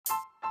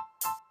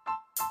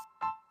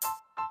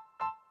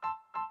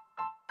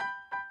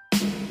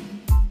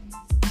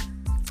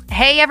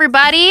Hey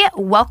everybody,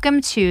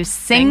 welcome to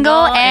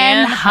Single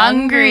and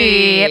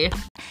Hungry.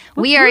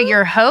 We are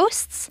your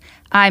hosts.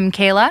 I'm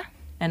Kayla.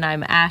 And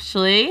I'm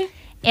Ashley.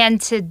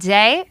 And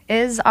today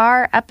is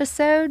our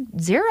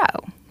episode 0.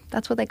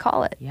 That's what they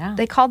call it. Yeah.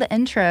 They call the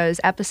intros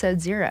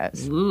episode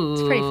zeros. Ooh.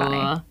 It's pretty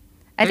funny.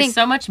 There's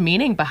so much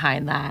meaning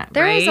behind that,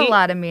 There right? is a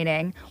lot of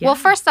meaning. Yeah. Well,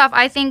 first off,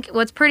 I think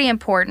what's pretty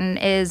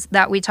important is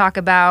that we talk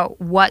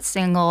about what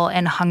single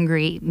and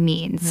hungry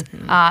means.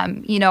 Mm-hmm.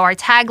 Our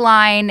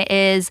tagline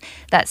is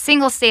that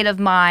single state of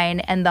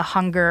mind and the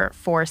hunger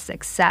for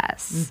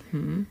success.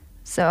 Mm-hmm.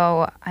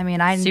 So, I mean,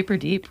 super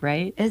deep,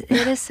 right? It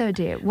is so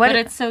deep. But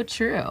it's so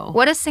true.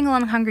 What does single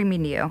and hungry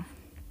mean to you?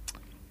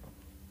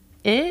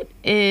 It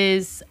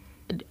is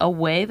a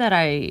way that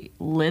I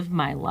live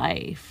my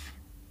life.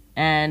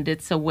 And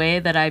it's a way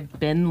that I've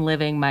been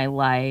living my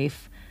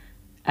life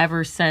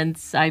ever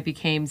since I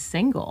became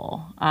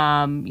single,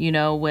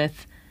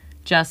 with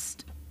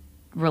just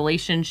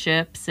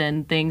relationships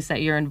and things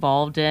that you're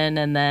involved in.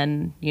 And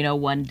then,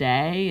 one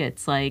day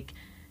it's like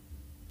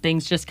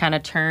things just kind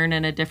of turn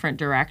in a different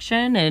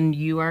direction and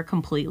you are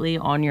completely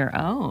on your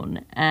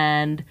own.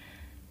 And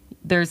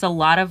there's a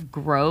lot of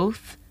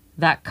growth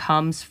that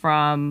comes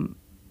from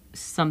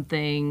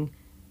something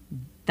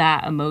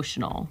that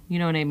emotional. You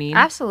know what I mean?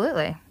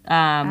 Absolutely.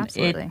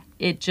 Absolutely.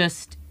 It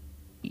just,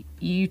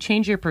 you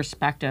change your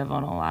perspective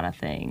on a lot of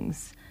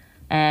things.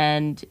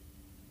 And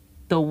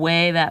the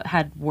way that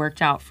had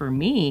worked out for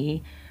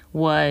me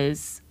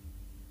was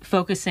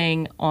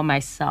focusing on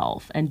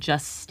myself and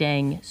just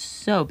staying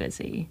so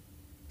busy.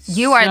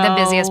 You are the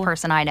busiest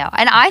person I know.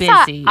 And I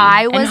thought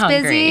I was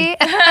busy.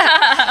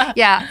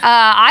 Yeah.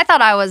 I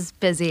thought I was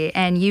busy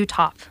and you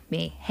top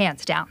me,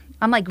 hands down.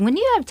 I'm like, when do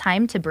you have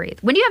time to breathe?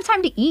 When do you have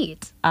time to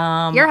eat?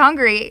 You're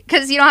hungry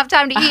because you don't have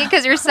time to eat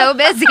because you're so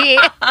busy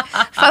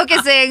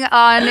focusing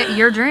on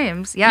your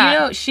dreams.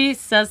 Yeah. She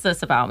says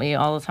this about me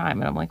all the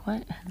time. And I'm like,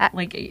 what? But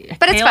Kayla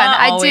it's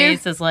fun.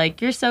 always is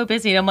like, you're so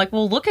busy. And I'm like,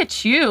 well, look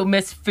at you,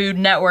 Miss Food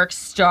Network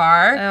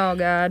star. Oh,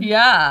 God.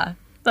 Yeah.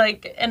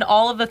 And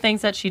all of the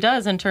things that she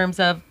does in terms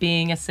of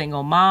being a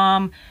single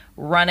mom,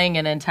 running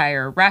an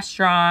entire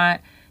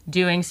restaurant,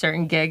 doing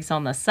certain gigs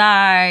on the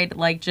side,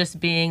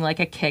 just being a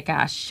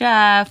kick-ass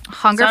chef.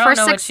 Hunger so I for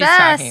don't know success.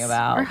 What she's talking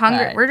about. We're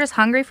hungry. We're just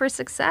hungry for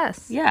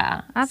success.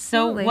 Yeah.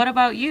 Absolutely. So what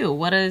about you?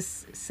 What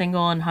does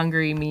single and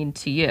hungry mean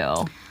to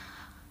you?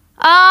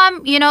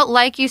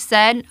 Like you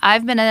said,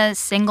 I've been a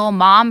single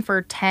mom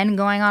for 10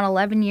 going on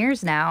 11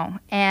 years now.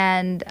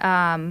 And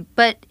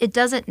but it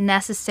doesn't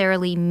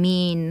necessarily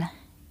mean,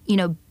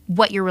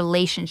 what your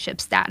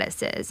relationship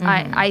status is.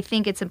 Mm-hmm. I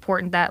think it's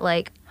important that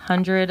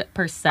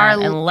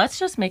 100%. And let's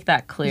just make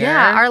that clear.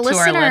 Yeah, our to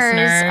listeners our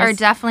listeners are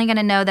definitely going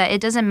to know that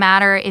it doesn't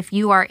matter if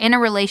you are in a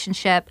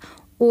relationship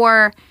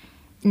or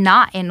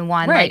not in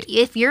one. Right.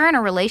 If you're in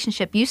a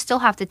relationship, you still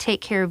have to take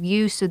care of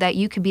you so that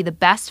you could be the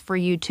best for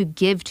you to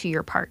give to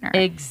your partner.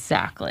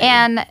 Exactly.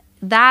 And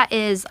that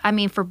is,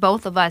 for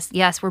both of us,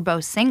 yes, we're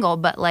both single,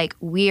 but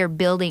we are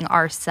building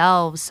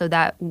ourselves so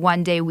that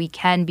one day we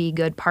can be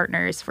good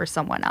partners for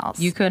someone else.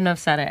 You couldn't have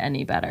said it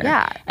any better.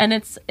 Yeah. And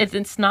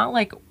it's not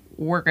like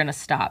we're going to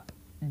stop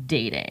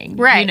dating.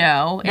 Right.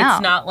 No.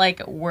 It's not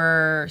like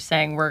we're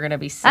saying we're going to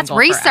be single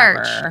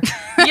research. Forever.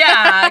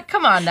 Yeah.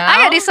 Come on now. I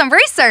got to do some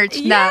research.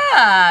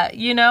 Yeah.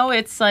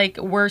 It's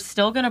we're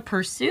still going to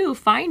pursue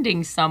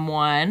finding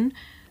someone,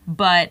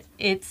 but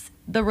it's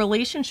the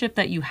relationship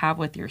that you have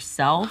with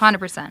yourself.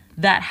 100%.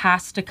 That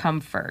has to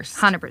come first.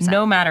 100%.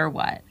 No matter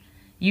what.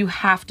 You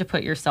have to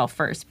put yourself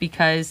first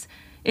because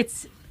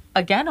it's,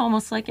 again,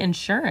 almost like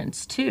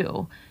insurance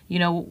too.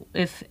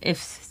 If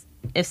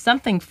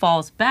something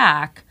falls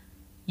back,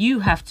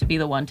 you have to be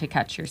the one to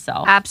catch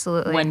yourself.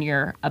 Absolutely. When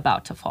you're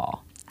about to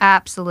fall.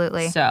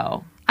 Absolutely.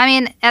 So.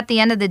 At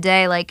the end of the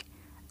day,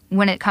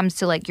 when it comes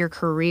to your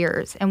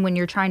careers and when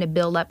you're trying to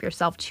build up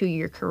yourself to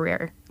your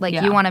career,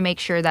 you want to make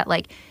sure that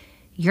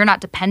you're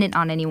not dependent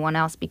on anyone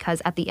else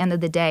because at the end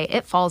of the day,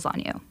 it falls on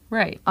you.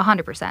 Right.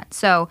 100%.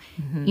 So,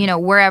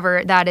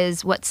 wherever that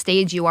is, what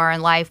stage you are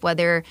in life,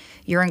 whether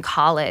you're in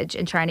college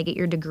and trying to get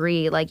your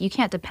degree, you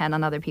can't depend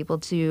on other people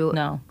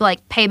to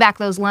pay back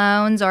those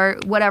loans or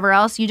whatever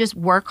else. You just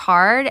work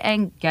hard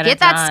and get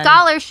that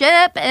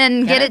scholarship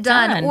and get it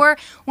done. Or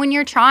when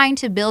you're trying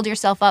to build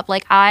yourself up,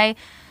 I,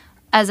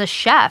 as a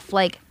chef,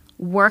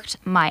 worked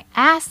my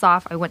ass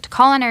off. I went to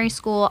culinary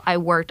school. I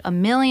worked a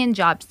million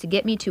jobs to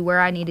get me to where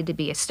I needed to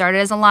be. I started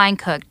as a line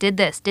cook, did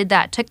this, did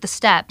that, took the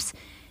steps.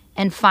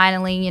 And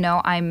finally,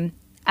 I'm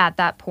at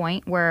that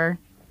point where,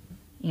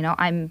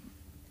 I'm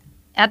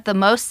at the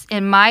most,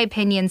 in my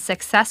opinion,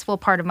 successful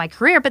part of my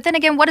career. But then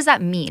again, what does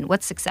that mean?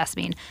 What's success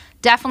mean?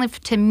 Definitely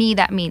to me,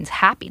 that means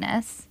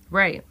happiness.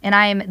 Right. And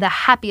I am the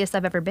happiest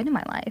I've ever been in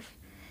my life.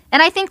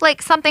 And I think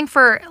something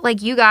for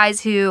you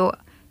guys who,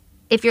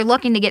 if you're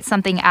looking to get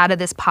something out of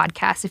this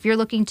podcast, if you're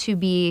looking to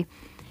be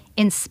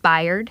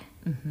inspired,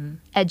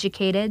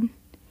 educated,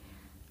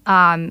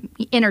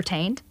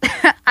 entertained.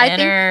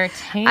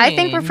 I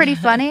think we're pretty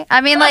funny.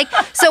 I mean, like,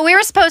 so we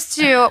were supposed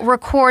to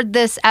record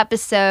this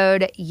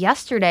episode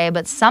yesterday,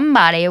 but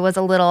somebody was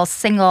a little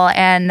single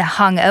and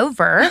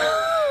hungover.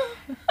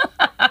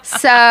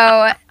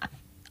 So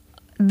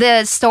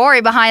the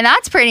story behind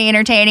that's pretty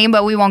entertaining,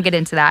 but we won't get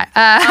into that.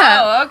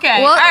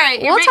 Okay. All right.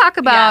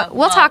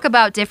 We'll talk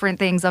about different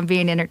things on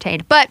being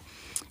entertained. But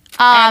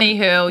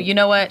anywho, you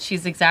know what?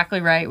 She's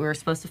exactly right. We were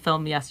supposed to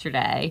film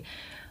yesterday.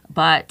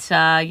 But,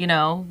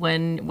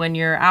 when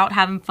you're out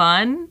having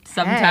fun,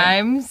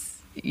 sometimes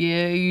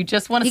you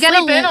just want to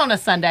sleep in on a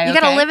Sunday. You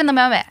got to live in the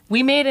moment.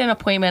 We made an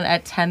appointment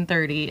at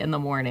 10:30 in the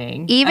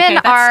morning.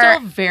 That's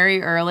still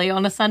very early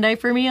on a Sunday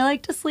for me. I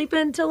like to sleep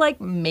in till like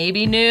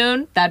maybe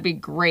noon. That'd be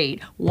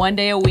great. One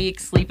day a week,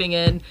 sleeping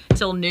in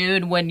till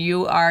noon when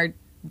you are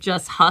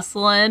just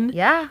hustling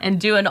and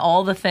doing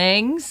all the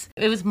things.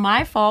 It was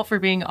my fault for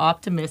being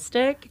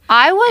optimistic.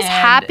 I was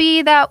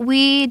happy that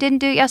we didn't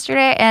do it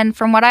yesterday. And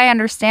from what I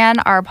understand,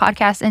 our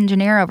podcast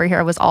engineer over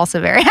here was also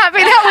very happy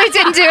that we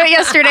didn't do it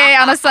yesterday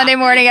on a Sunday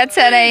morning at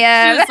 10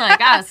 a.m. She was like,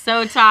 I was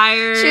so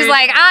tired. She's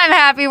like, I'm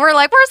happy. We're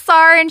like, we're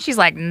sorry. And she's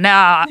like,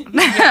 nah.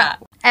 Yeah.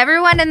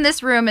 Everyone in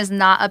this room is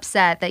not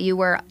upset that you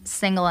were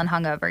single and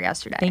hungover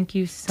yesterday. Thank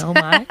you so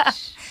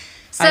much.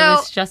 So, I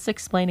was just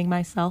explaining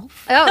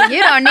myself. Oh,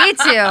 you don't need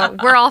to.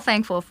 We're all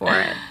thankful for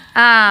it.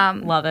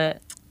 Love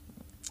it.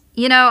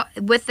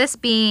 With this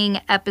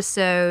being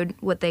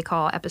what they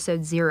call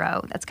episode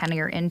 0, that's kind of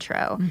your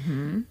intro.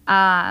 Mm-hmm.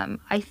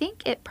 I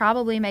think it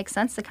probably makes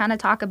sense to kind of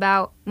talk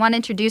about,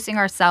 introducing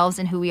ourselves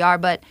and who we are,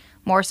 but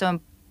more so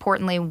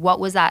importantly,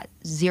 what was that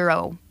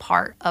 0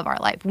 part of our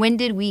life? When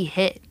did we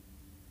hit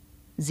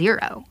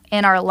 0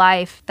 in our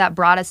life that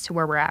brought us to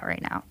where we're at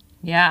right now?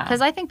 Yeah. Because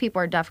I think people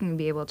are definitely going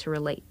to be able to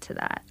relate to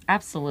that.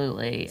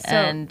 Absolutely. So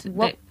and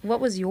what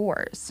was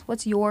yours?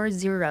 What's your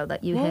 0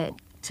 that you hit?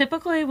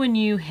 Typically when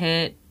you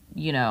hit,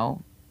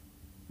 the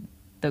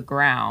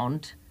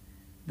ground,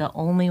 the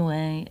only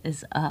way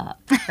is up,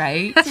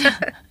 right?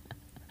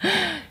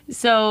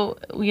 So,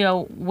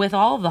 with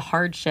all the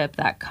hardship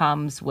that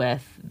comes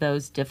with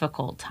those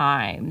difficult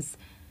times,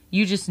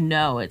 you just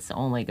know it's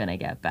only going to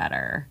get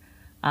better.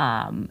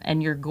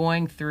 And you're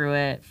going through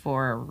it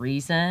for a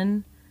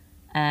reason.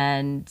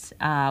 And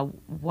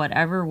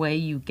whatever way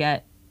you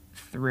get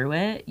through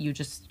it, you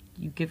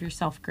give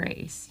yourself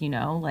grace,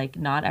 like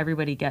not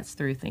everybody gets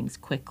through things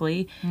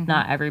quickly. Mm-hmm.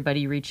 Not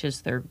everybody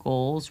reaches their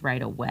goals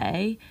right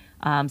away.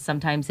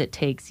 Sometimes it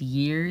takes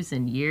years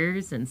and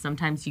years, and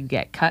sometimes you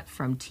get cut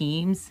from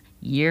teams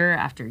year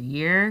after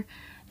year,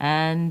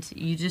 and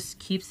you just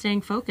keep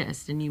staying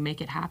focused and you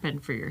make it happen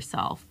for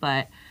yourself.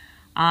 But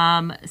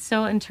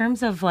so in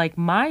terms of like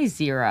my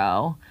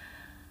 0,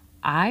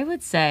 I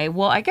would say,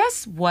 I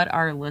guess what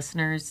our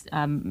listeners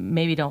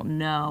maybe don't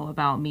know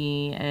about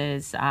me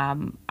is I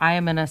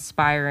am an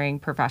aspiring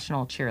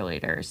professional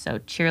cheerleader. So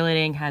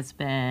cheerleading has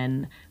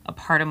been a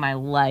part of my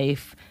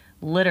life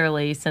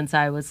literally since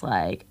I was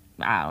like,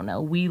 I don't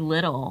know, wee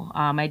little.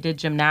 I did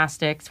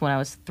gymnastics when I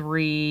was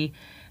 3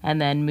 and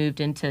then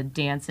moved into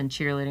dance and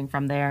cheerleading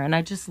from there. And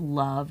I just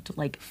loved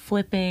like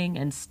flipping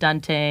and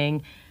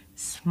stunting,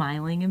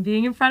 smiling and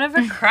being in front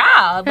of a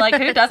crowd. Like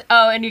who does?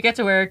 Oh, and you get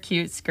to wear a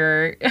cute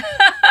skirt.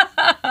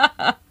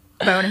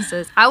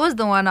 Bonuses. I was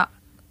the one.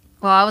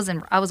 I was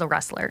a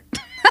wrestler.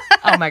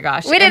 Oh my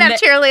gosh. We didn't have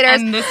cheerleaders.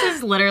 And this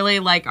is literally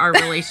like our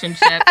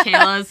relationship.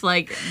 Kayla's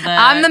like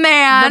I'm the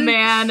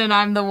man. And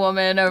I'm the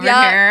woman over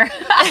here.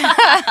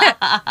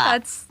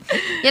 That's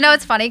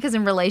it's funny because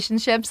in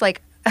relationships,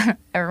 like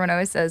everyone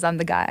always says I'm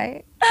the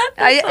guy.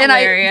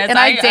 Hilarious.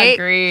 I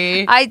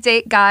agree. I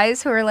date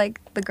guys who are like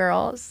the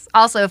girls.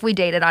 Also, if we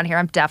dated on here,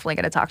 I'm definitely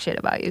going to talk shit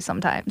about you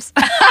sometimes.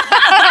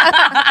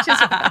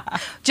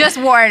 just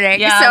warning.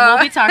 Yeah, so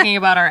we'll be talking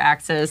about our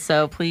exes,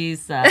 so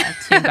please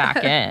tune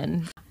back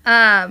in.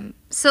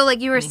 So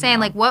like you were saying,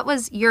 like what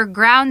was your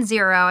ground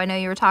 0? I know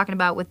you were talking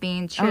about with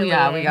being cheerleading. Oh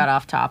yeah, we got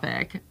off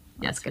topic.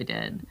 Yes, we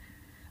did.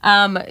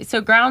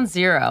 So ground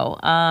 0,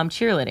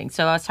 cheerleading.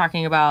 So I was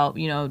talking about,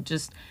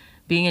 just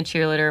being a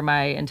cheerleader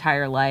my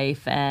entire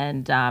life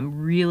and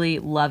really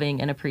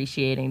loving and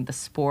appreciating the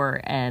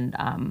sport and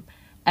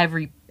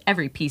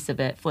every piece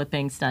of it,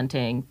 flipping,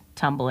 stunting,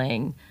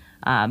 tumbling,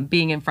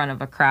 being in front of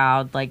a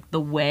crowd. Like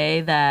the way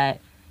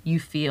that you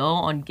feel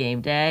on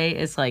game day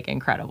is like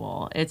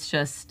incredible. It's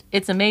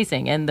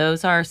amazing. And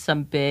those are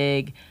some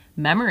big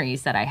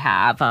memories that I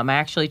have. I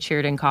actually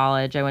cheered in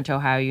college. I went to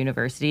Ohio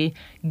University.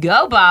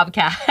 Go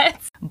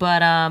Bobcats!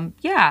 But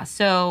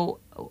so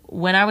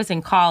when I was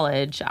in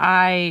college,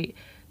 I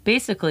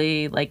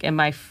basically, like in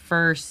my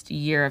first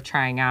year of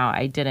trying out,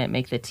 I didn't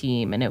make the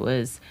team, and it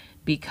was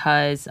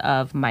because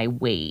of my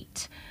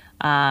weight.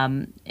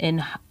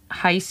 In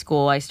high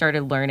school, I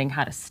started learning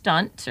how to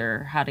stunt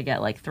or how to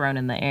get like thrown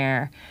in the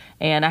air,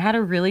 and I had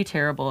a really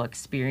terrible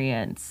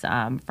experience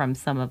from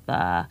some of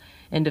the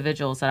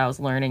individuals that I was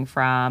learning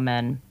from,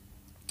 and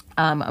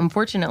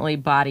unfortunately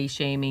body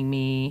shaming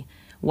me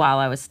while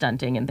I was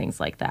stunting and things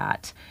like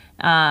that.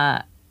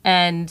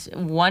 And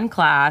one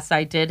class,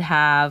 I did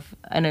have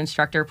an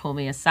instructor pull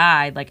me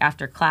aside, like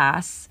after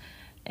class,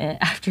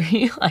 after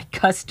he like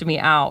cussed me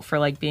out for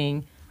like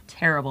being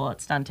terrible at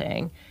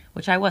stunting,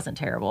 which I wasn't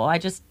terrible. I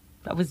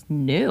was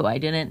new. I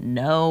didn't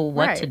know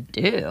what to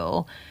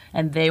do.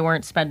 And they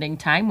weren't spending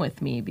time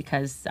with me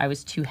because I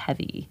was too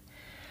heavy.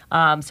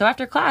 So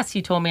after class,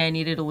 he told me I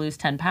needed to lose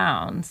 10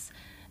 pounds.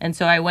 And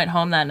so I went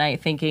home that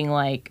night thinking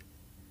like,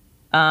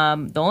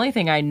 the only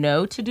thing I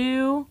know to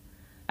do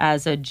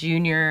as a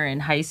junior in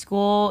high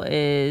school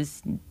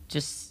is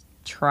just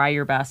try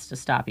your best to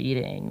stop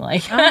eating.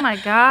 Like, oh my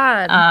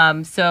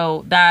God.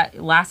 So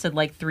that lasted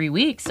like 3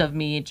 weeks of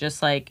me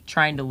just like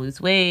trying to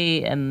lose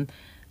weight and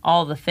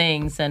all the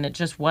things, and it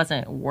just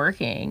wasn't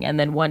working. And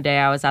then one day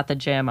I was at the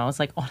gym, I was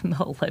like on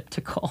the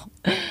elliptical,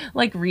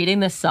 like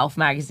reading the Self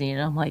magazine,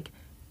 and I'm like,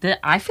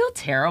 I feel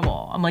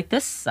terrible. I'm like,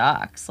 this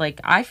sucks.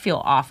 Like, I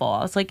feel awful.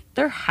 I was like,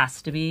 there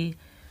has to be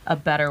a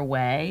better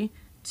way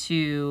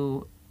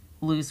to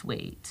lose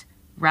weight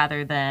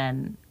rather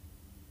than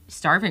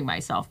starving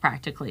myself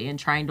practically and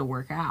trying to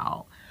work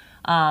out.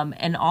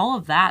 And all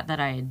of that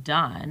I had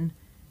done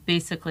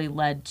basically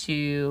led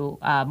to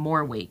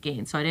more weight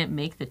gain. So I didn't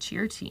make the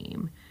cheer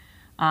team,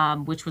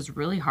 which was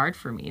really hard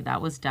for me.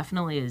 That was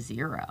definitely a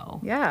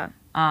 0. Yeah.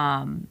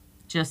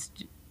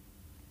 Just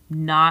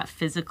not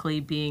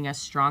physically being as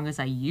strong as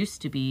I used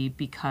to be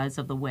because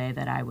of the way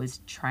that I was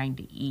trying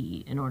to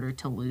eat in order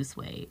to lose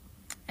weight.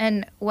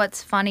 And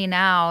what's funny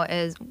now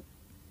is,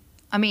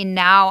 I mean,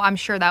 now I'm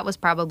sure that was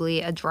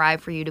probably a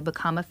drive for you to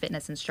become a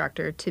fitness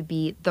instructor, to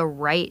be the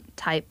right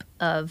type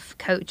of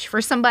coach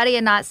for somebody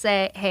and not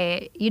say,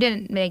 hey, you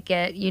didn't make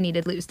it, you need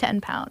to lose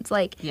 10 pounds.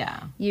 Like,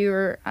 yeah,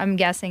 I'm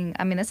guessing,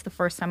 I mean, that's the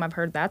first time I've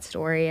heard that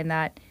story, and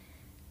that's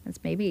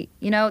maybe,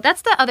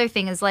 that's the other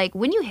thing is like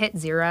when you hit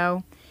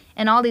 0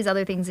 and all these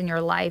other things in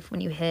your life,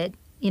 when you hit,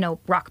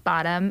 rock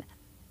bottom,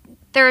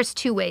 there's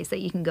 2 ways that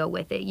you can go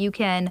with it. You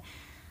can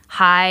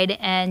hide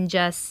and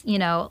just,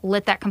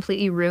 let that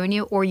completely ruin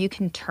you, or you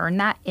can turn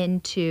that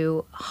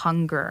into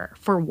hunger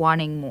for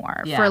wanting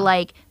more, for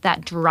like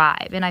that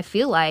drive. And I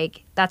feel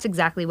like that's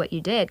exactly what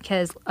you did,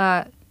 because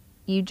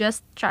you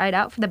just tried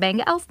out for the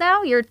Bengals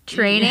now. You're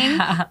training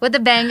with the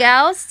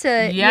Bengals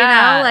to,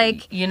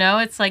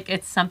 it's like,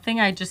 it's something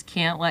I just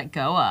can't let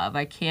go of.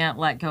 I can't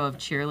let go of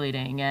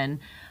cheerleading. And,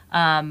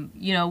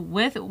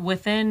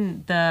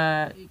 within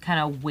the kind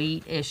of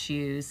weight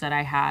issues that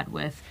I had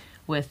with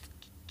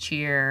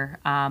cheer,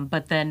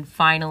 but then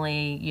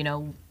finally,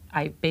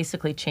 I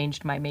basically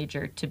changed my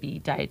major to be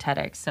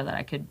dietetics so that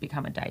I could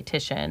become a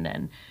dietitian,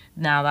 and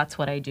now that's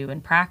what I do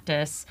in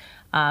practice.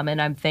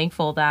 And I'm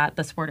thankful that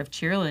the sport of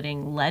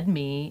cheerleading led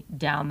me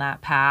down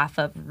that path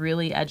of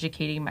really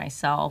educating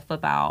myself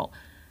about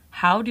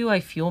how do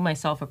I fuel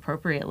myself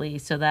appropriately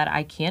so that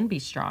I can be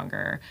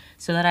stronger,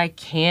 so that I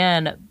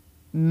can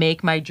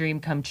make my dream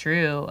come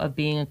true of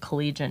being a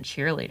collegiate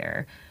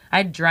cheerleader.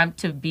 I dreamt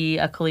to be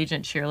a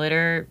collegiate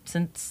cheerleader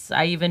since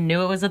I even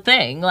knew it was a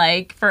thing,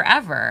 like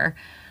forever.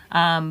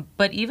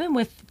 But even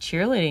with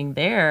cheerleading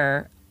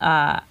there,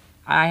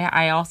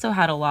 I also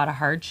had a lot of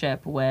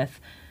hardship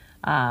with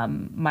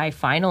my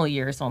final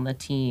years on the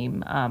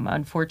team,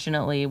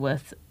 unfortunately,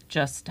 with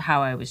just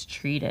how I was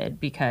treated,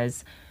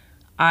 because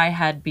I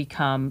had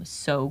become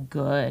so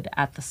good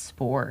at the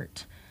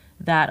sport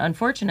that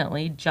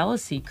unfortunately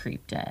jealousy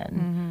creeped in.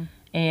 Mm-hmm.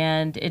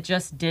 And it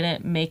just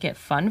didn't make it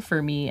fun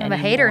for me anymore.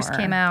 The haters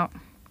came out.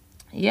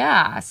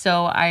 Yeah.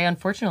 So I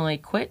unfortunately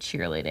quit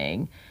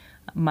cheerleading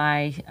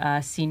my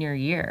senior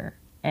year.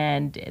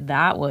 And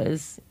that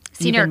was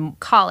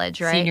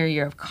college, right? Senior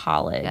year of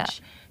college. Yeah.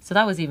 So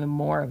that was even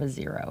more of a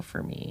 0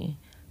 for me,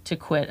 to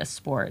quit a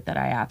sport that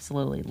I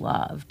absolutely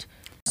loved.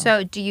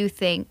 So do you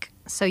think,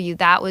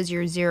 that was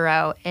your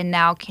 0, and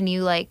now can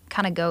you like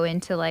kind of go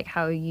into like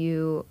how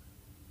you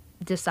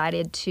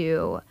decided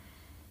to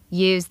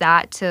use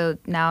that to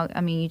now,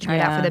 I mean, you tried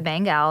out for the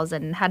Bengals,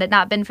 and had it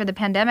not been for the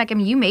pandemic, I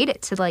mean, you made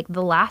it to like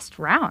the last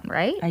round,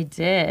 right? I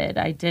did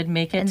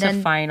make it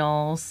to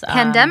finals.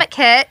 Pandemic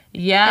hit.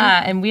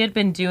 Yeah. And we had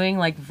been doing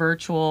like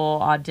virtual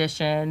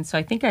auditions. So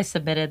I think I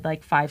submitted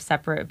like 5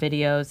 separate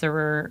videos. There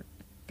were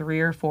 3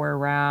 or 4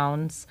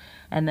 rounds,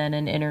 and then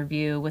an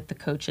interview with the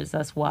coaches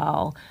as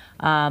well.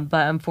 But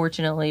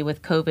unfortunately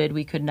with COVID,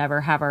 we could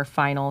never have our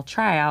final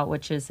tryout,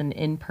 which is an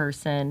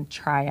in-person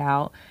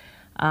tryout,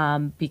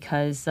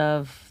 because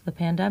of the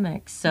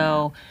pandemic.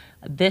 So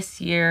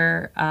this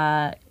year,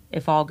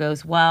 if all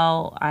goes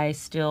well, I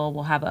still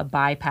will have a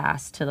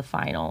bypass to the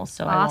finals.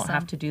 So I won't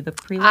have to do the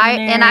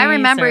preliminaries. I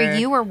remember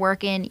you were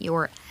working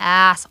your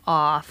ass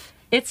off.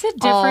 It's a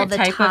different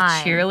type of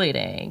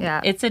cheerleading.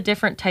 Yeah. It's a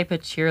different type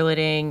of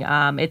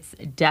cheerleading. It's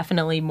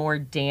definitely more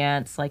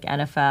dance, like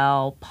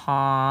NFL,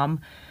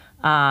 pom.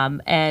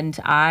 And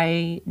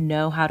I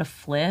know how to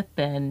flip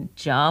and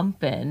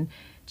jump and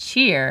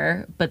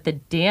cheer, but the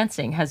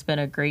dancing has been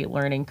a great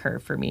learning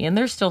curve for me. And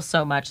there's still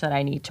so much that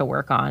I need to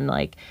work on.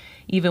 Like,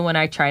 even when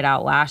I tried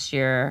out last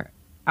year,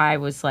 I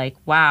was like,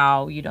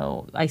 wow,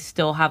 I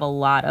still have a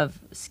lot of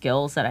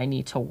skills that I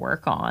need to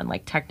work on,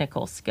 like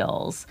technical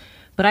skills.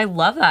 But I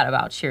love that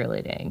about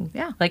cheerleading.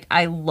 Yeah. Like,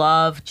 I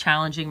love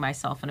challenging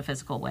myself in a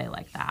physical way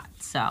like that.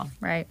 So.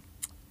 Right.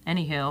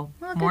 Anywho,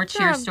 well, more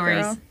cheer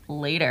stories girl.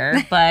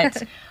 later.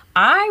 But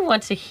I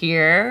want to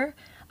hear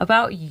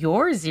about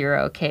your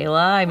zero, Kayla.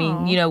 I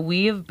mean, you know,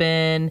 we have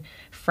been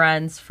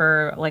friends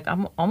for like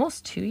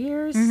almost 2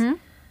 years.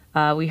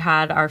 Mm-hmm. We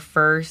had our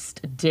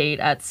first date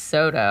at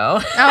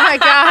Soto. Oh my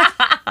God.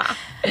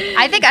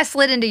 I think I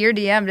slid into your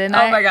DM, didn't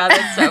I? Oh my God,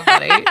 that's so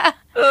funny.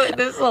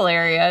 This is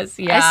hilarious.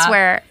 Yeah. I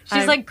swear.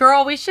 She's like,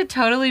 girl, we should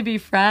totally be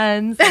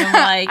friends. And I'm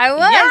like, I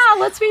was.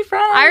 Yeah, let's be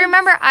friends. I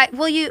remember,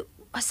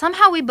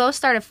 somehow we both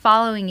started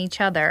following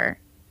each other.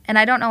 And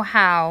I don't know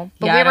how,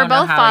 but we were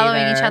both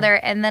following each other.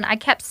 And then I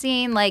kept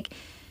seeing like,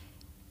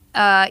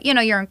 you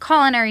know, you're in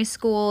culinary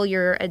school,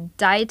 you're a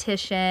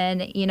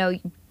dietitian, you know,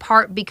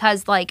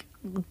 because like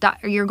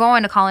you're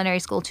going to culinary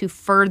school to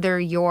further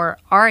your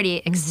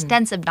already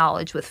extensive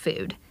knowledge with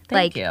food.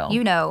 Thank like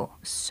you know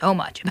so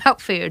much about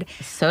food.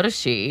 So does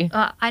she.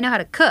 I know how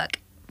to cook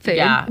food.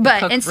 Yeah,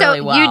 but and so really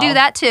well. you do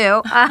that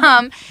too.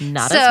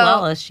 Not as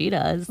well as she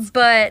does.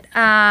 But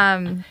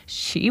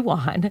she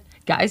won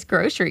guys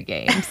grocery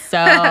games. So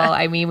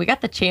I mean, we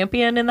got the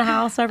champion in the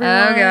house,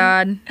 everyone. Oh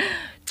God.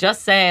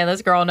 Just saying,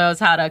 this girl knows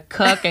how to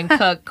cook and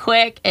cook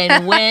quick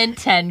and win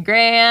 10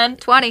 grand.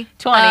 20.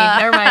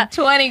 Never mind,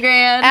 20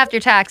 grand. After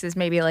taxes,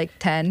 maybe like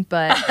 10,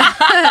 but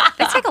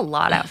they take a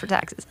lot out for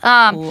taxes.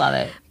 Love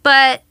it.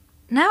 But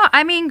no,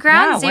 I mean,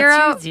 ground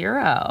zero. What's your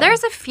zero?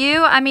 There's a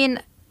few. I mean,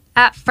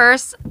 at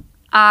first,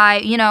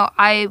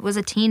 I was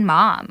a teen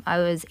mom. I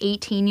was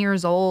 18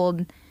 years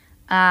old.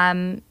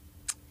 And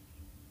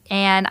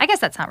I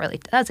guess that's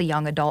a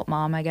young adult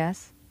mom, I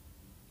guess.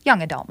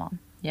 Young adult mom.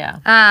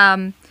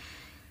 Yeah.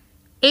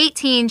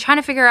 18, trying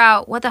to figure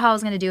out what the hell I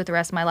was going to do with the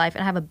rest of my life,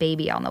 and I have a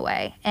baby on the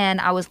way.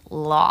 And I was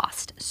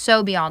lost,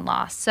 so beyond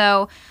lost.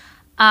 So,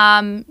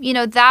 you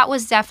know, that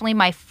was definitely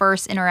my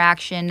first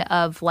interaction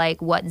of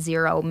like what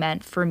zero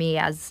meant for me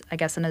as, I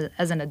guess,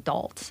 as an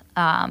adult.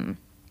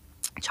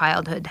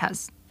 Childhood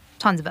has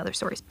tons of other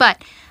stories.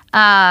 But,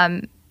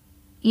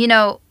 you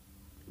know,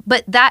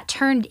 but that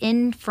turned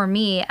in for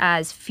me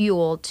as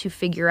fuel to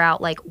figure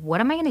out, like, what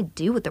am I going to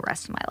do with the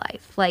rest of my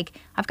life? Like,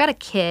 I've got a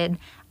kid.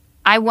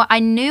 I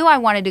knew I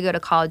wanted to go to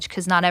college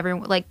because not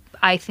everyone, like,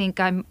 I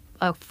think I'm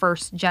a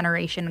first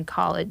generation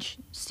college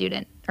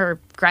student or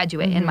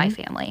graduate in my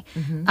family.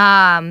 Mm-hmm.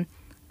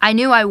 I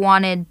knew I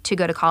wanted to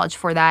go to college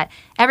for that.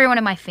 Everyone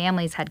in my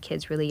family's had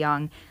kids really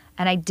young,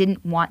 and I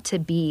didn't want to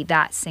be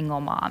that single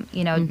mom.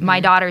 You know,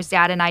 my daughter's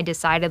dad and I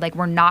decided, like,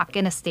 we're not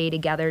going to stay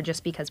together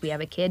just because we have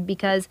a kid,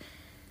 because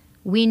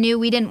we knew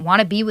we didn't want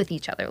to be with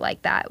each other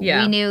like that.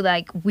 Yeah. We knew,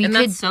 like, we could.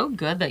 And that's so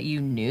good that you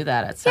knew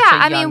that at such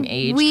a young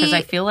age. Because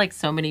I feel like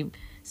so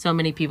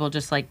many people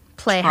just, like,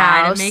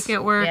 try to make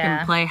it work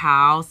and play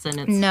house. And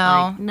it's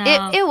no.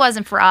 It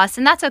wasn't for us.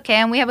 And that's okay.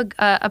 And we have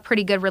a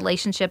pretty good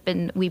relationship.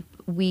 And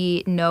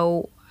we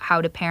know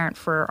how to parent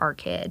for our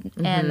kid.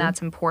 Mm-hmm. And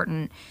that's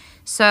important.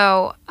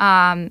 So,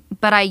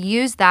 but I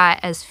used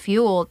that as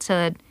fuel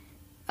to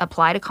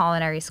apply to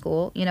culinary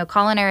school. You know,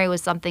 culinary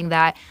was something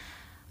that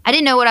I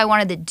didn't know what I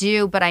wanted to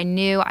do, but I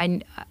knew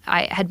I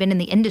had been in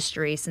the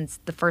industry since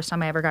the first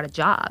time I ever got a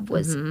job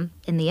was in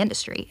the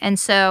industry. And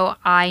so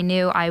I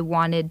knew I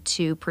wanted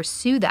to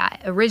pursue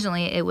that.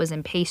 Originally, it was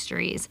in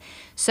pastries.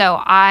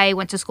 So I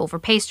went to school for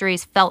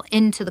pastries, fell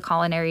into the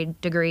culinary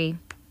degree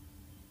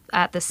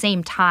at the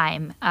same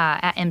time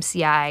at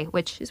MCI,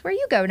 which is where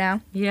you go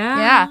now.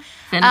 Yeah.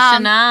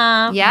 Finishing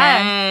up. Yeah.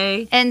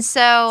 Hey. And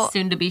so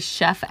soon to be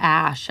Chef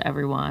Ash,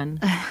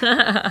 everyone.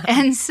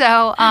 And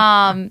so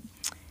I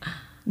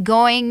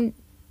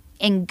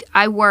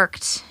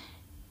worked,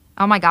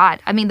 oh my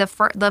God. I mean, the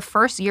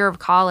first year of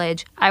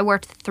college, I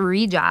worked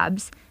 3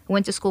 jobs. I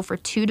went to school for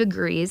 2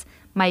 degrees.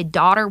 My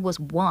daughter was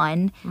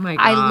 1. Oh my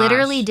gosh. I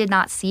literally did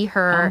not see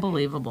her.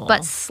 Unbelievable.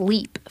 But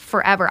sleep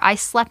forever. I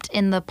slept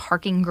in the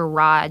parking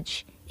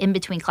garage in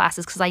between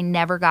classes because I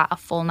never got a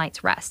full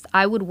night's rest.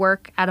 I would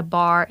work at a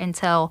bar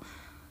until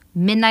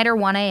midnight or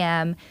 1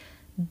 a.m.,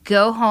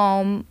 go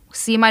home,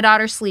 see my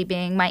daughter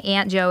sleeping. My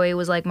Aunt Joey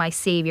was like my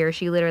savior.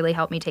 She literally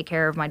helped me take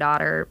care of my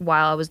daughter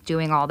while I was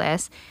doing all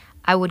this.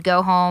 I would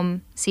go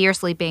home, see her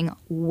sleeping,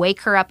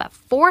 wake her up at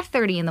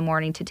 4:30 in the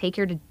morning to take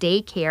her to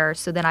daycare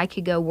so that I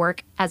could go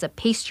work as a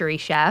pastry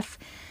chef,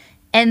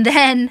 and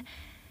then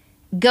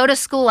go to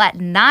school at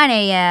 9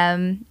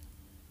 a.m.,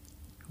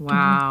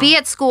 wow. be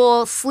at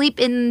school, sleep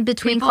in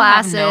between People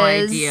classes. Have no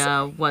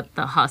idea what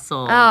the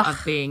hustle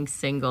of being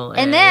single is.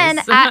 And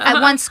then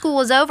once school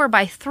was over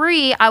by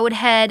 3, I would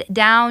head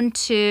down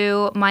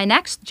to my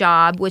next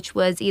job, which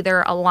was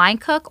either a line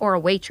cook or a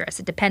waitress.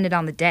 It depended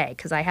on the day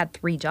because I had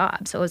 3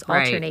 jobs. So it was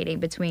alternating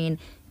between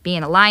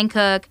being a line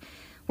cook,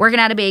 working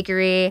at a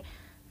bakery,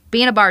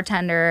 being a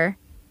bartender.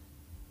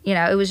 You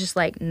know, it was just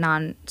like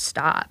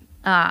nonstop.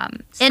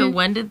 So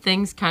when did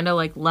things kind of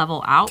like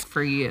level out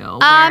for you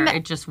where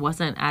it just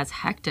wasn't as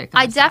hectic?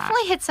 I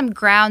definitely hit some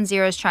ground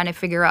zeros trying to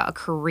figure out a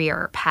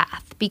career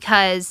path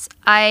because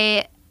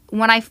I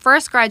when I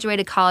first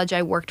graduated college,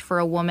 I worked for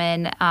a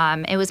woman.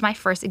 It was my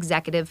first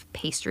executive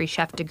pastry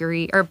chef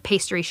degree or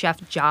pastry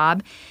chef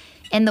job.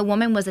 And the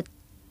woman was a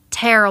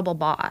terrible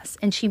boss.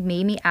 And she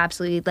made me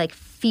absolutely like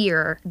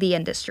fear the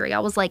industry. I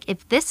was like,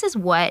 if this is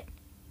what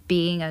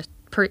being a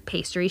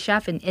pastry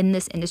chef and in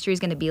this industry is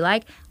going to be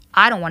like,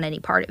 I don't want any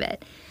part of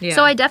it. Yeah.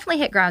 So I definitely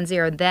hit ground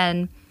zero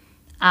then.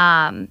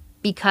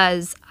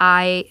 Because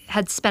I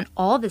had spent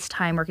all this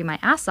time working my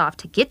ass off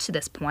to get to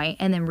this point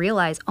and then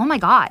realized, oh my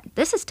God,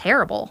 this is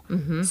terrible.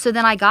 Mm-hmm. So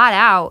then I got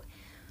out,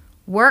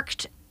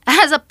 worked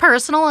as a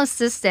personal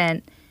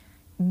assistant,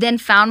 then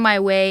found my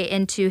way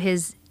into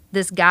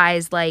this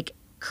guy's like,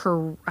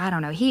 I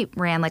don't know, he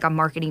ran like a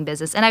marketing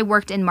business. And I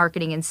worked in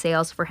marketing and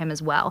sales for him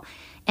as well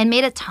and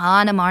made a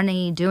ton of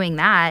money doing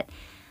that,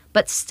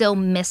 but still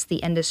missed the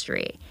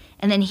industry.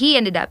 And then he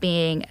ended up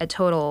being a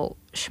total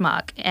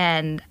schmuck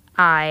and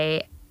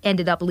I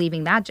ended up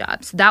leaving that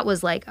job. So that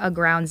was like a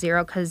ground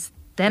zero because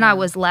then I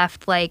was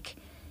left like,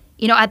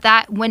 you know,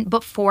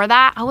 before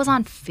that, I was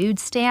on food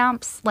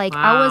stamps. Like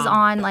I was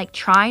on like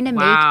trying to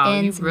make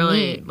ends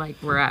meet. Like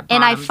we're at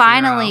and I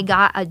finally zero.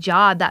 Got a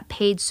job that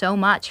paid so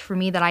much for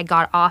me that I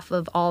got off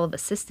of all of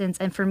assistance.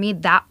 And for me,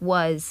 that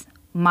was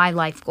my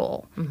life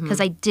goal because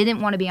I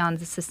didn't want to be on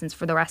assistance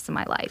for the rest of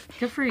my life.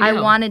 Good for you. I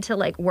wanted to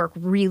like work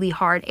really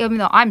hard, even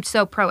though I'm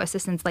so pro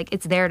assistance, like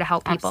it's there to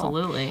help people.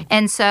 Absolutely.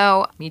 And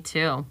so me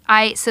too.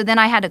 So then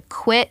I had to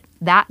quit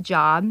that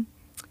job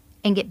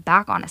and get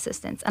back on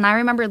assistance. And I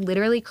remember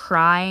literally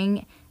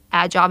crying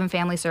at Job and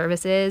Family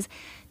Services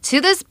to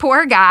this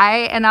poor guy.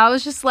 And I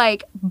was just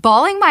like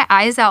bawling my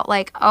eyes out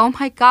like, oh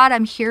my God,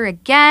 I'm here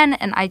again.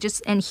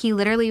 And he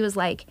literally was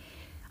like,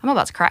 I'm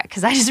about to cry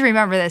because I just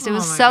remember this. It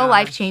was so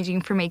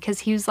life-changing for me because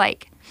he was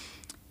like,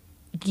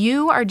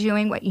 you are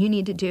doing what you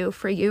need to do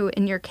for you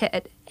and your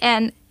kid.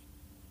 And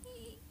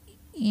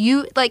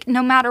you, like,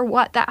 no matter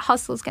what, that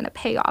hustle is going to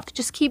pay off.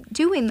 Just keep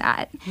doing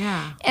that.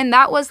 Yeah. And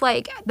that was,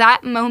 like,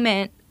 that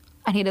moment,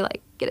 I need to,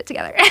 like, get it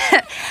together. Girl,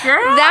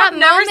 that I've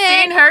never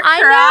seen her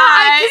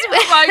cry.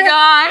 Oh, my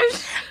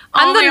gosh.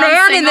 I'm the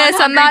man in this.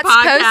 I'm not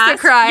supposed to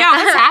cry. Yeah,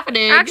 what's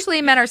happening?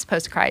 Actually, men are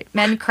supposed to cry.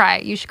 Men cry.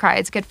 You should cry.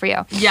 It's good for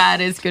you. Yeah,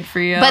 it is good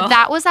for you. But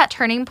that was that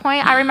turning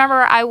point. I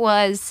remember I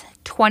was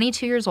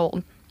 22 years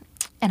old,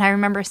 and I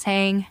remember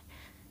saying,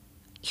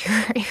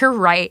 you're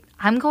right.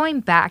 I'm going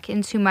back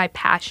into my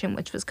passion,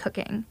 which was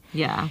cooking.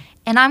 Yeah.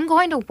 And I'm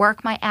going to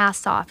work my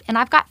ass off. And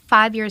I've got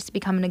 5 years to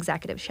become an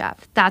executive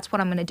chef. That's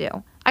what I'm going to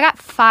do. I got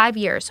 5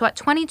 years. So at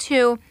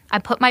 22, I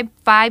put my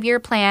 5-year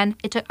plan.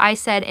 I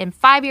said, in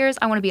 5 years,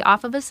 I want to be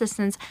off of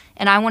assistance,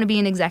 and I want to be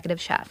an executive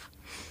chef.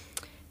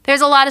 There's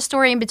a lot of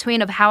story in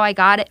between of how I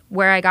got it,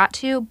 where I got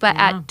to. But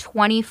at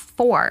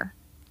 24,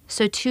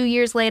 so 2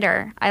 years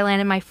later, I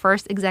landed my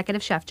first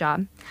executive chef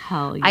job.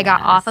 Hell yes. I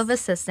got off of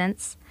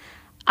assistance.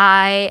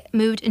 I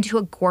moved into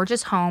a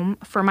gorgeous home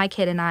for my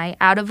kid and I,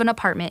 out of an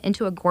apartment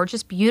into a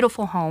gorgeous,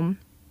 beautiful home,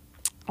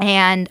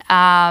 and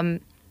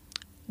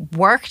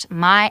worked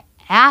my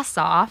ass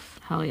off.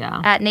 Hell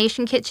yeah. At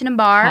Nation Kitchen and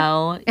Bar.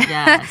 Hell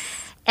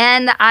yes.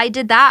 And I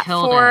did that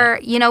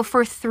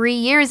for 3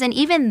 years. And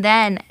even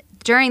then,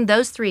 during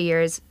those 3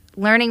 years,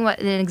 learning what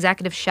an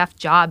executive chef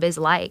job is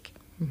like,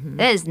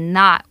 it is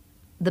not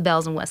the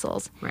bells and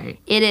whistles. Right.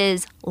 It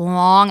is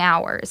long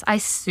hours.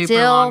 Super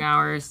long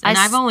hours. And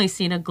I've only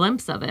seen a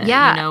glimpse of it.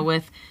 Yeah. You know,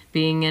 with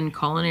being in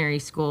culinary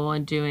school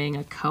and doing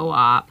a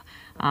co-op,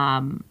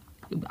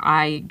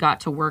 I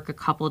got to work a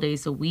couple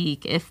days a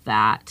week, if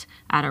that,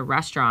 at a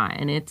restaurant.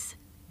 And it's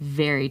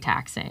very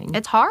taxing.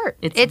 It's hard.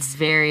 It's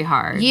very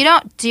hard. You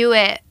don't do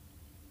it.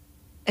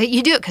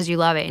 You do it because you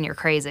love it and you're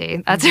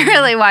crazy. That's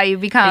really why you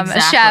become a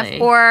chef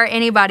or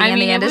anybody in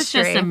the industry.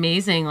 It was just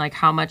amazing, like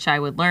how much I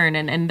would learn.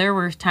 And there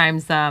were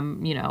times,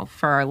 you know,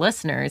 for our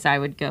listeners, I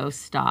would go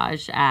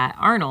stage at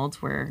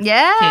Arnold's where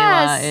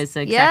Kayla is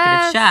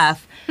executive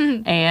chef.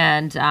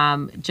 And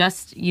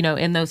just, you know,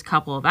 in those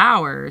couple of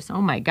hours,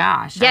 oh my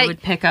gosh, I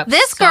would pick up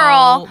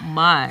so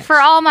much. For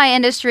all my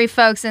industry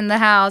folks in the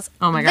house,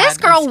 oh my God, this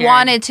girl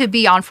wanted to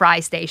be on Fry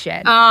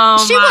Station.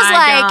 Oh she was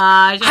like,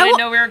 gosh, I didn't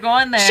know we were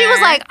going there. She was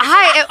like,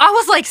 I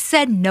was like,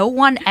 said no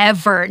one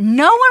ever.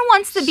 No one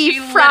wants to be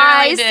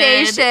Fry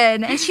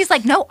Station. And she's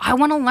like, no, I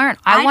want to learn.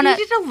 I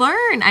needed to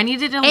learn. I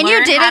needed to learn how to fry. And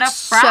you did it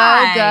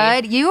so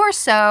good. You are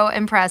so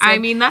impressive. I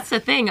mean, that's the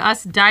thing.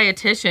 Us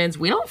dietitians,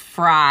 we don't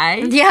fry.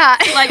 Yeah.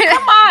 Like,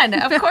 come on.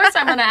 Of course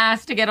I'm going to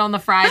ask to get on the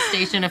Fry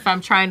Station if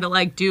I'm trying to,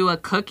 like, do a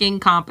cooking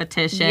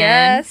competition.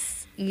 Yes.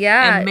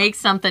 Yeah. And make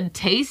something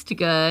taste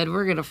good.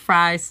 We're going to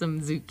fry some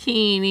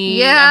zucchini.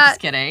 Yeah. I'm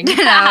just kidding. No,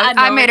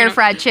 I made her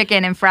fried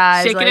chicken and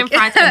fries. Chicken and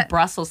fries and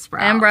Brussels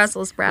sprouts. And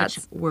Brussels sprouts.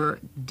 Which were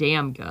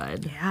damn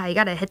good. Yeah, you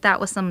got to hit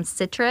that with some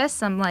citrus,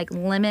 some like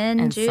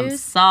lemon and juice. Some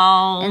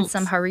salt. And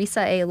some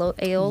harissa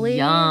aioli.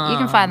 Yum. You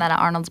can find that at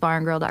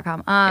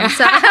arnoldsbarandgrill.com.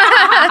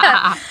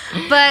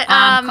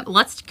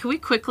 Can we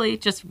quickly,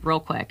 just real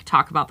quick,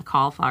 talk about the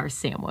cauliflower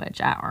sandwich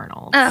at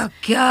Arnold's? Oh,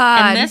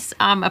 God. And this,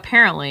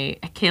 apparently,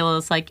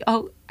 Kayla's like,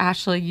 oh,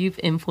 Ashley, you've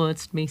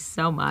influenced me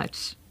so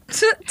much.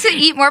 to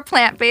eat more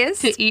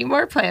plant-based. To eat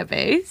more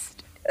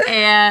plant-based.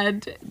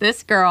 And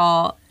this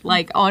girl,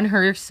 like on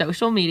her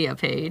social media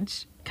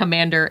page,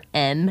 Commander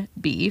N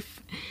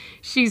Beef,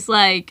 she's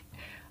like,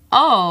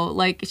 oh,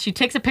 like she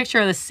takes a picture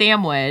of the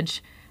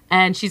sandwich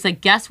and she's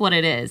like, guess what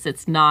it is?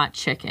 It's not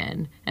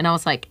chicken. And I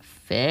was like,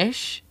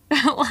 fish?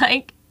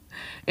 Like,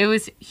 it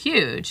was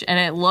huge, and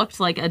it looked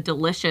like a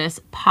delicious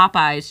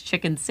Popeyes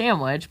chicken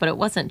sandwich, but it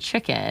wasn't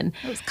chicken.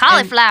 It was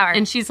cauliflower.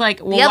 And she's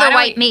like, well, the other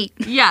white meat.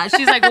 Yeah,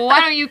 she's like, well, why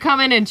don't you come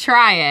in and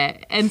try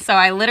it? And so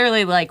I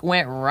literally like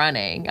went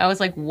running. I was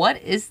like,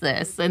 what is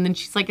this? And then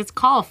she's like, it's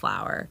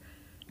cauliflower.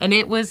 And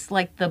it was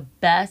like the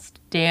best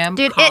damn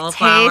cauliflower. Dude,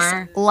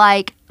 it tastes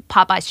like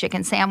Popeye's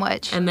chicken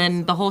sandwich. And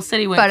then the whole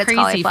city went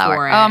crazy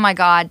for it. Oh my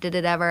God, did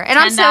it ever. And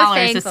I'm so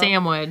thankful. $10 a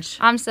sandwich.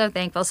 I'm so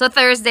thankful. So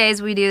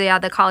Thursdays we do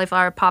the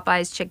cauliflower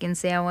Popeye's chicken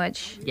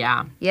sandwich.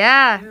 Yeah.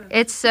 Yeah.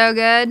 It's so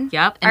good.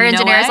 Yep. And our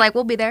engineer's like,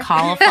 we'll be there.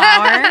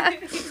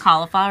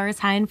 Cauliflower is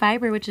high in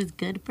fiber, which is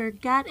good for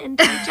gut and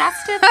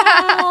digestive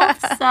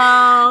health.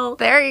 So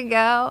there you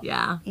go.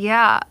 Yeah.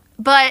 Yeah.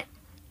 But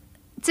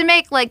to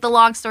make like the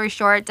long story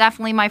short,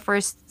 definitely my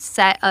first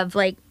set of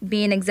like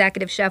being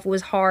executive chef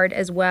was hard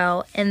as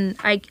well. And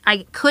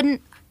I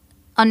couldn't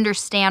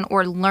understand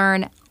or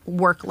learn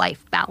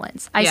work-life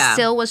balance. I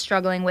still was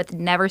struggling with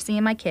never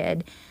seeing my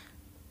kid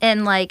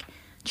and like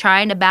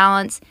trying to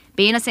balance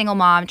being a single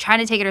mom, trying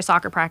to take her to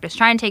soccer practice,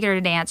 trying to take her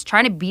to dance,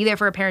 trying to be there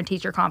for a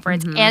parent-teacher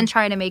conference, and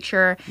trying to make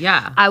sure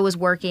I was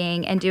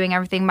working and doing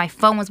everything. My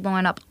phone was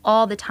blowing up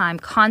all the time,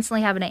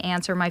 constantly having to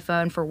answer my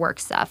phone for work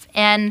stuff.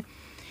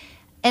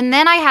 And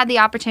then I had the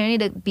opportunity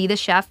to be the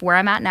chef where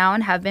I'm at now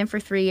and have been for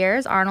 3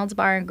 years, Arnold's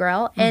Bar and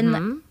Grill.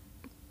 And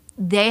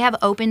they have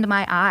opened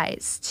my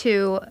eyes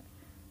to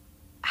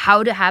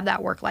how to have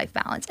that work-life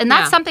balance. And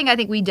that's something I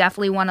think we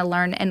definitely want to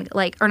learn and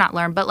like, or not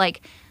learn, but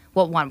like,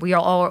 well, one, we are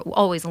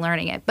always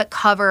learning it, but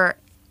cover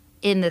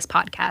in this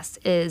podcast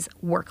is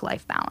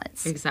work-life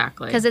balance.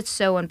 Exactly. Because it's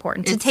so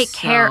important to take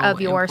care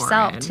of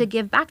yourself, to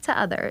give back to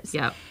others.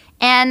 Yep.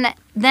 And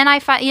then I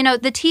find,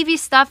 the TV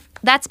stuff,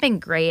 that's been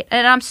great.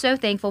 And I'm so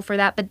thankful for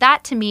that. But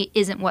that to me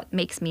isn't what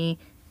makes me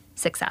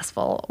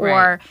successful.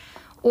 Or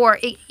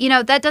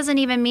that doesn't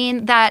even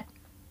mean that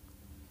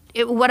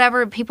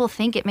whatever people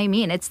think it may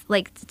mean. It's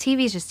like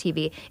TV is just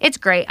TV. It's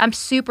great. I'm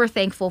super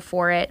thankful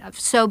for it. I'm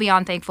so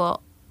beyond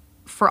thankful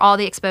for all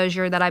the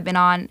exposure that I've been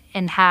on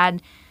and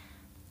had.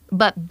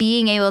 But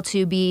being able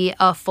to be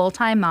a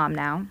full-time mom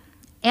now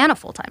and a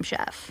full-time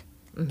chef.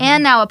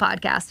 And now a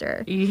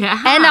podcaster. Yeah.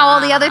 And now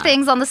all the other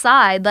things on the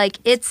side. Like,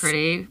 it's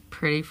pretty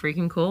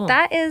freaking cool.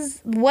 That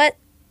is what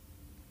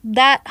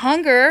that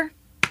hunger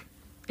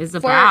is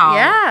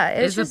about.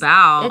 It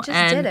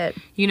just did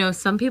it.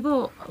 Some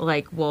people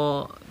like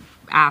will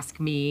ask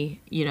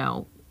me,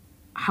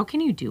 how can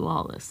you do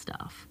all this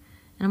stuff?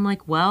 And I'm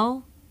like,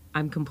 well,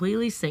 I'm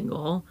completely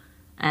single.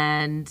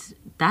 And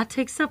that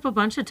takes up a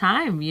bunch of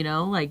time,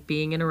 like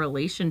being in a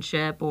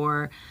relationship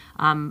or,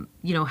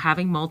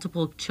 having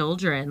multiple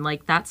children.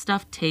 Like that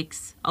stuff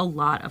takes a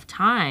lot of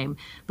time,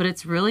 but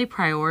it's really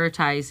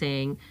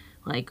prioritizing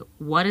like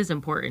what is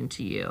important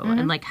to you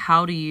and like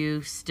how do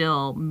you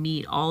still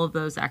meet all of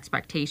those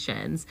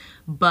expectations,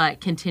 but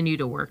continue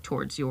to work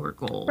towards your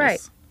goals.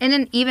 Right. And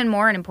then even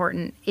more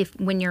important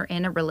when you're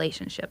in a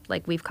relationship,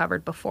 like we've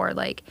covered before,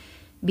 like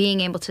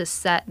being able to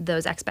set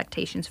those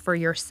expectations for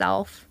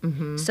yourself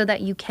so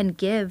that you can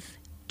give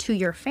to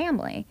your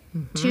family,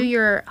 to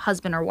your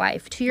husband or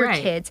wife, to your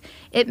kids.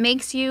 It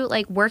makes you,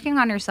 like, working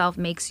on yourself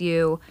makes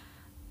you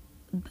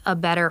a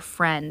better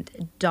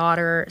friend,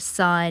 daughter,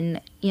 son,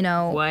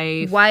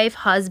 wife,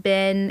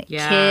 husband,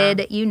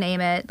 kid, you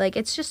name it. Like,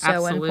 it's just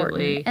so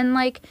important. And,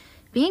 like,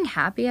 being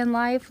happy in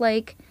life,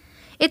 like,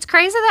 it's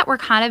crazy that we're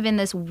kind of in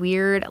this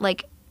weird,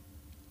 like,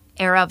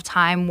 era of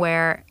time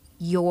where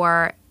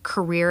your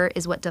career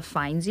is what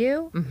defines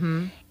you.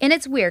 And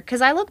it's weird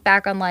because I look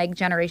back on like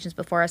generations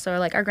before us, or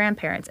like our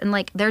grandparents, and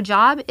like their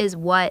job is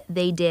what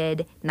they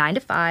did 9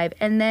 to 5,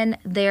 and then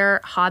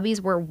their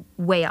hobbies were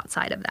way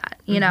outside of that.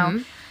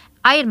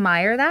 I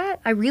admire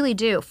that. I really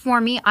do.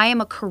 For me, I am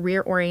a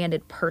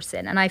career-oriented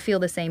person, and I feel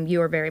the same.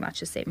 You are very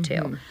much the same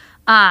too.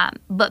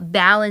 But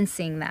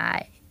balancing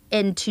that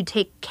and to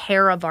take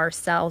care of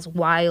ourselves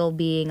while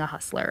being a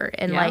hustler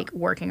and like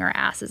working our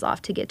asses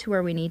off to get to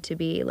where we need to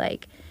be,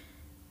 like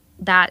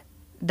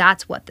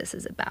that's what this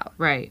is about.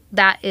 Right.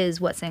 That is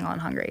what Single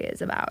and Hungry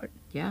is about.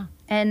 Yeah.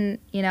 And,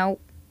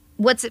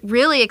 what's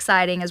really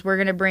exciting is we're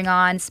going to bring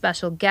on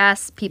special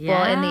guests,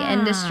 people in the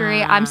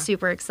industry. I'm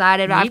super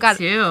excited. Me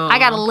too. I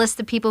got a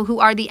list of people who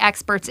are the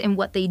experts in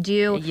what they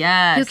do.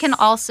 Yes. Who can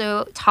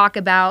also talk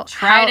about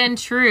tried and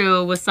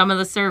true with some of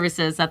the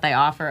services that they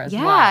offer as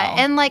well. Yeah,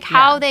 and like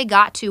how they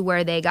got to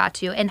where they got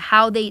to and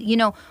how they,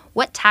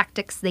 what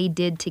tactics they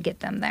did to get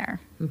them there.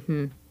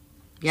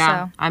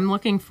 Yeah, So. I'm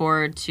looking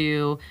forward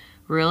to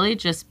really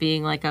just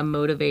being like a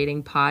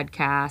motivating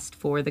podcast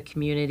for the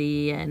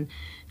community and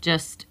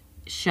just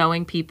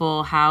showing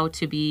people how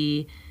to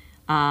be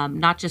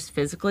not just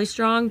physically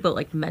strong, but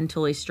like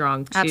mentally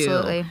strong too.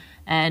 Absolutely.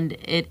 And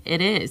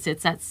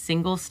it's that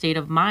single state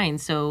of mind.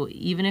 So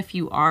even if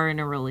you are in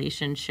a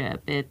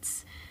relationship,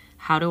 it's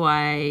how do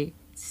I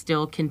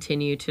still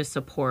continue to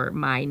support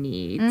my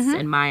needs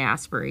and my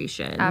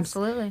aspirations?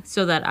 Absolutely.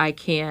 So that I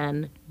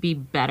can be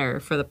better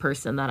for the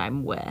person that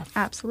I'm with.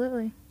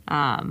 Absolutely.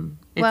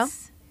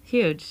 It's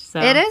huge. So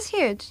it is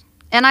huge.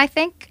 And I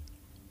think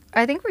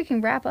we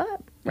can wrap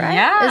up, right?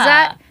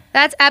 Yeah.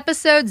 That's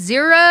episode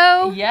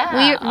 0?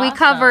 Yeah. We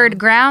covered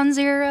ground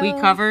zero. We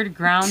covered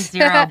ground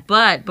zero.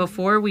 But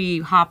before we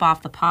hop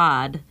off the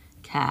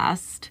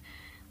podcast,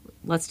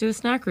 let's do a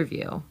snack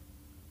review.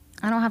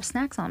 I don't have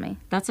snacks on me.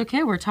 That's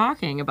okay. We're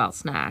talking about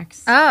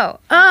snacks. Oh,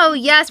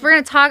 yes. We're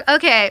going to talk.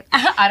 Okay.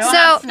 I don't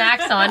have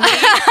snacks on me.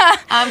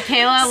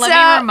 Kayla, let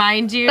me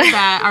remind you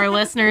that our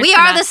listeners. We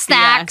are the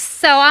snacks.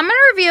 So I'm going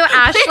to review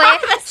Ashley.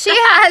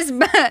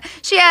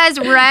 She has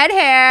red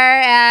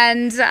hair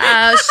and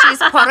she's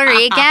Puerto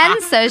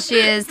Rican, so she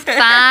is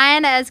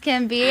fine as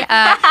can be.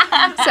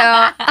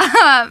 But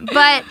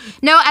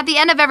no, at the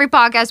end of every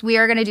podcast, we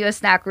are going to do a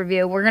snack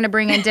review. We're going to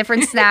bring in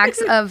different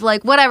snacks of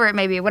like whatever it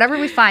may be, whatever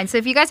we find. So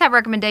if you guys have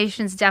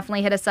recommendations,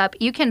 definitely hit us up.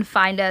 You can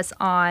find us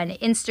on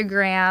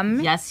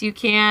Instagram. Yes, you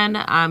can.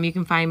 You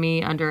can find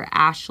me under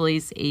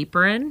Ashley's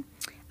Apron.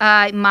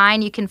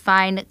 Mine, you can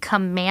find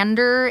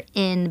Commander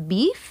in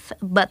Beef,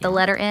 but the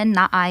letter N,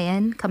 not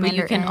I-N. Commander.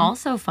 But you can N.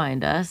 also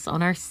find us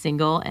on our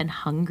Single and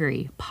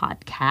Hungry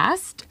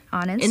podcast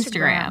on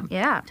Instagram.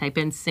 Yeah. Type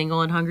in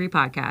Single and Hungry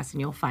podcast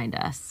and you'll find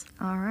us.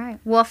 All right.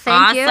 Well,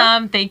 thank you.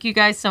 Awesome. Thank you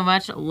guys so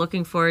much.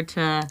 Looking forward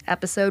to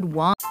episode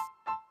 1.